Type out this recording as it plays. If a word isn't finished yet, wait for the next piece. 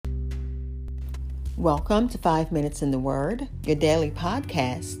Welcome to 5 Minutes in the Word, your daily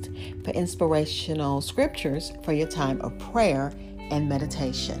podcast for inspirational scriptures for your time of prayer and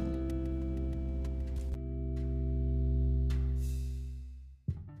meditation.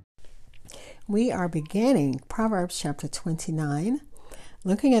 We are beginning Proverbs chapter 29,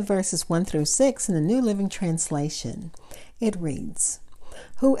 looking at verses 1 through 6 in the New Living Translation. It reads,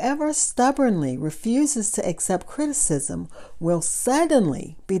 "Whoever stubbornly refuses to accept criticism will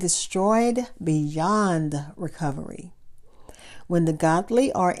suddenly be destroyed beyond recovery. When the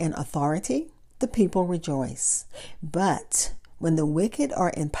godly are in authority, the people rejoice. But when the wicked are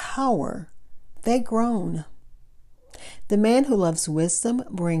in power, they groan. The man who loves wisdom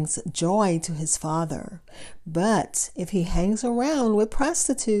brings joy to his father. But if he hangs around with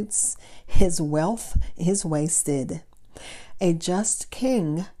prostitutes, his wealth is wasted. A just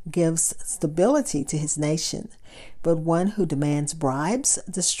king gives stability to his nation, but one who demands bribes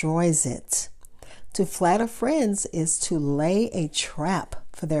destroys it. To flatter friends is to lay a trap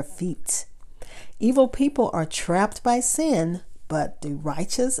for their feet. Evil people are trapped by sin, but the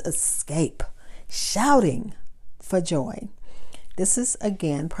righteous escape, shouting for joy." This is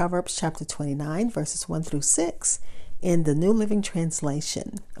again Proverbs chapter 29, verses 1 through 6 in the New Living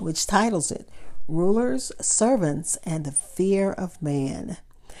Translation, which titles it, "Rulers, Servants, and the Fear of Man."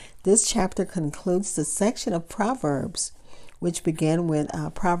 This chapter concludes the section of Proverbs, which began with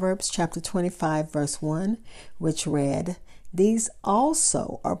Proverbs chapter 25, verse 1, which read, "These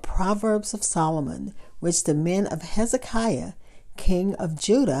also are Proverbs of Solomon, which the men of Hezekiah, king of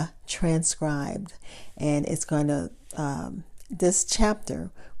Judah, transcribed." And it's going to, this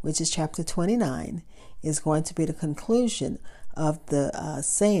chapter, which is chapter 29, is going to be the conclusion of the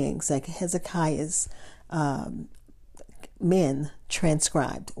sayings that Hezekiah's men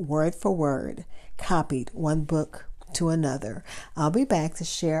transcribed, word for word, copied one book to another. I'll be back to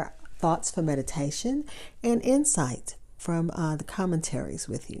share thoughts for meditation and insight from the commentaries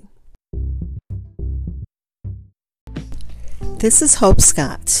with you. This is Hope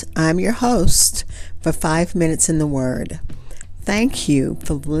Scott. I'm your host for 5 Minutes in the Word. Thank you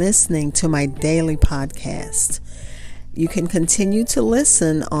for listening to my daily podcast. You can continue to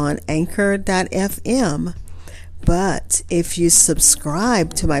listen on anchor.fm, but if you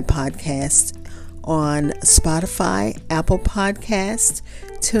subscribe to my podcast on Spotify, Apple Podcast,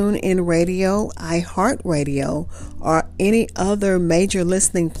 TuneIn Radio, iHeartRadio, or any other major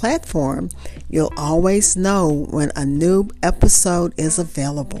listening platform, you'll always know when a new episode is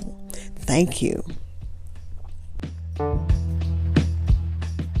available. Thank you.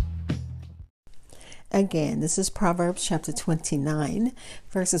 Again, this is Proverbs chapter 29,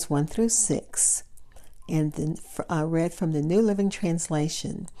 verses 1 through 6, and then read from the New Living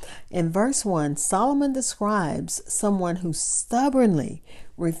Translation. In verse 1, Solomon describes someone who stubbornly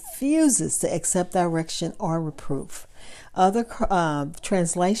refuses to accept direction or reproof. Other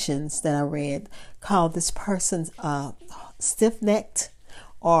translations that I read call this person stiff-necked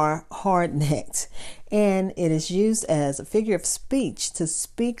or hard-necked, and it is used as a figure of speech to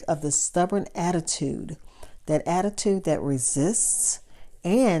speak of the stubborn attitude that resists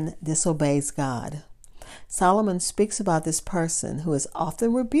and disobeys God. Solomon speaks about this person who is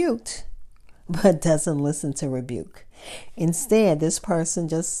often rebuked but doesn't listen to rebuke. Instead, this person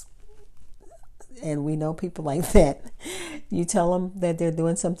and we know people like that. You tell them that they're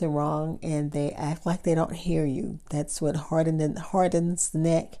doing something wrong and they act like they don't hear you. That's what hardens the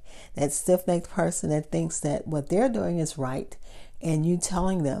neck. That stiff-necked person that thinks that what they're doing is right and you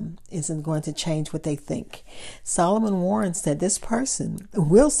telling them isn't going to change what they think. Solomon warns that this person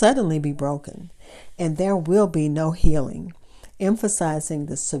will suddenly be broken and there will be no healing, emphasizing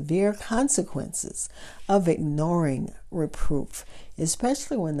the severe consequences of ignoring reproof,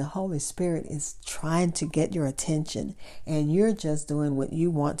 especially when the Holy Spirit is trying to get your attention and you're just doing what you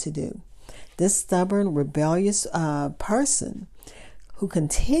want to do. This stubborn, rebellious person who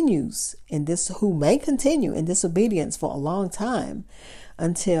may continue in disobedience for a long time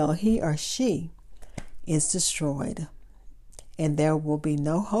until he or she is destroyed, and there will be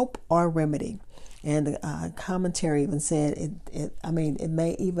no hope or remedy. And the commentary even said it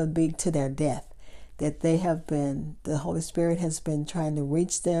may even be to their death, that the Holy Spirit has been trying to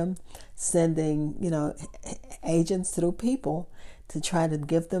reach them, sending, agents through people to try to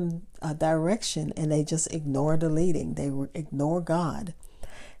give them a direction, and they just ignore the leading. They ignore God.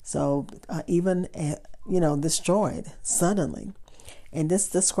 So even, destroyed suddenly. And this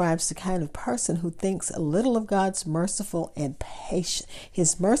describes the kind of person who thinks a little of God's merciful patience,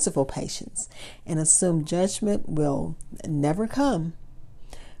 and assume judgment will never come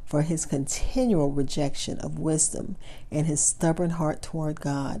for his continual rejection of wisdom and his stubborn heart toward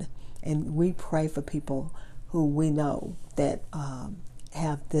God. And we pray for people who we know that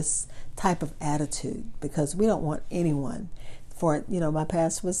have this type of attitude, because we don't want anyone for, my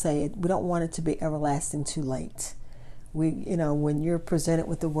pastor would say, we don't want it to be everlasting too late. When you're presented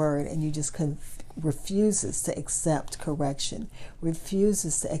with the word and you just refuses to accept correction,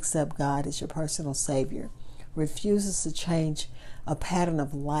 refuses to accept God as your personal Savior, refuses to change a pattern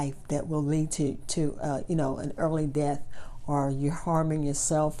of life that will lead to an early death, or you're harming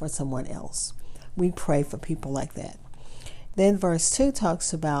yourself or someone else. We pray for people like that. Then verse 2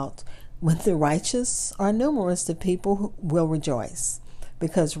 talks about when the righteous are numerous, the people will rejoice,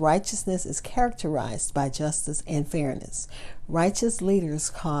 because righteousness is characterized by justice and fairness. Righteous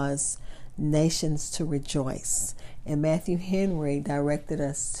leaders cause nations to rejoice. And Matthew Henry directed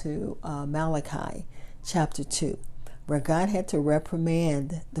us to Malachi chapter 2, where God had to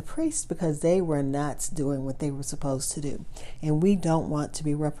reprimand the priests because they were not doing what they were supposed to do. And we don't want to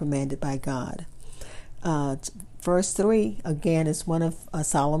be reprimanded by God. Verse 3, again, is one of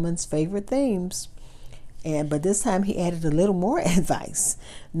Solomon's favorite themes. But this time he added a little more advice.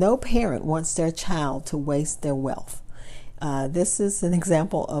 No parent wants their child to waste their wealth. This is an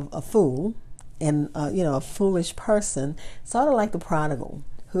example of a fool and, a foolish person, sort of like the prodigal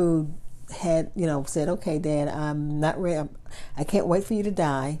who had, said, okay, Dad, I'm not ready. I can't wait for you to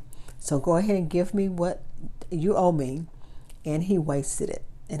die. So go ahead and give me what you owe me. And he wasted it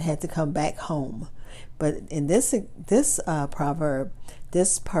and had to come back home. But in this proverb,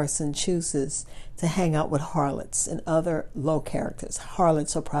 this person chooses to hang out with harlots and other low characters,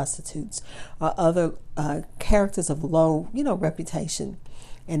 harlots or prostitutes, or other characters of low, reputation,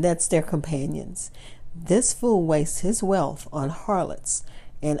 and that's their companions. This fool wastes his wealth on harlots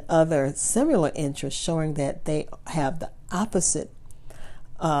and other similar interests, showing that they have the opposite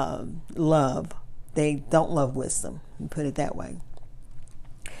love. They don't love wisdom, put it that way.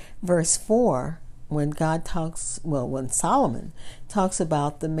 Verse 4, when Solomon talks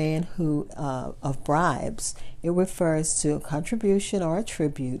about the man who of bribes, it refers to a contribution or a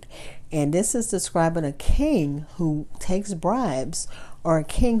tribute, and this is describing a king who takes bribes, or a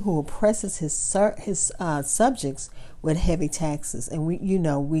king who oppresses his subjects with heavy taxes. And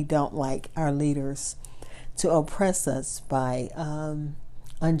we don't like our leaders to oppress us by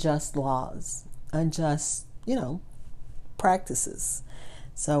unjust laws, unjust practices.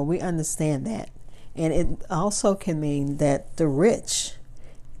 So we understand that. And it also can mean that the rich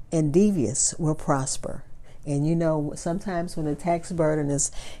and devious will prosper. And sometimes when the tax burden is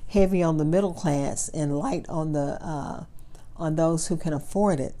heavy on the middle class and light on those who can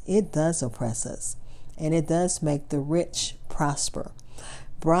afford it, it does oppress us. And it does make the rich prosper.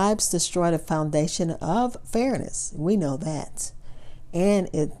 Bribes destroy the foundation of fairness. We know that. And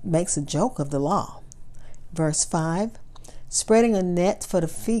it makes a joke of the law. Verse 5. Spreading a net for the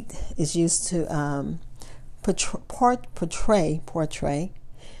feet is used to portray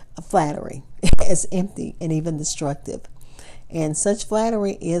flattery as empty and even destructive. And such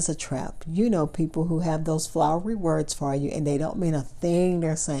flattery is a trap. People who have those flowery words for you and they don't mean a thing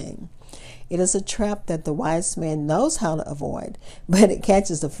they're saying. It is a trap that the wise man knows how to avoid, but it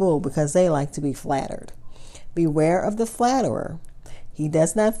catches the fool because they like to be flattered. Beware of the flatterer. He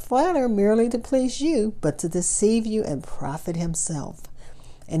does not flatter merely to please you, but to deceive you and profit himself.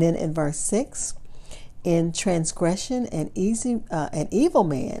 And then in verse 6, in transgression, an evil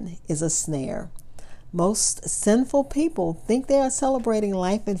man is a snare. Most sinful people think they are celebrating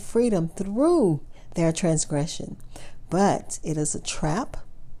life and freedom through their transgression, but it is a trap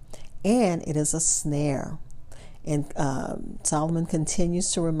and it is a snare. And Solomon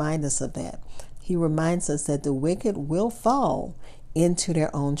continues to remind us of that. He reminds us that the wicked will fall into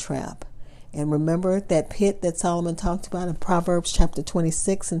their own trap. And remember that pit that Solomon talked about in Proverbs chapter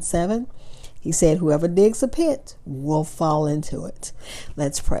 26 and 7? He said, whoever digs a pit will fall into it.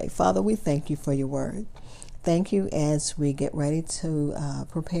 Let's pray. Father, we thank you for your word. Thank you as we get ready to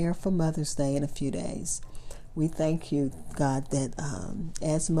prepare for Mother's Day in a few days. We thank you, God, that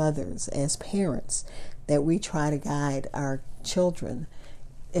as mothers, as parents, that we try to guide our children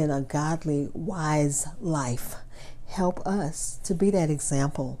in a godly, wise life. Help us to be that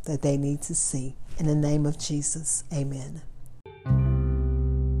example that they need to see. In the name of Jesus, amen.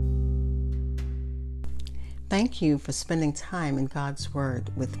 Thank you for spending time in God's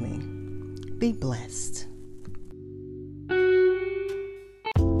Word with me. Be blessed.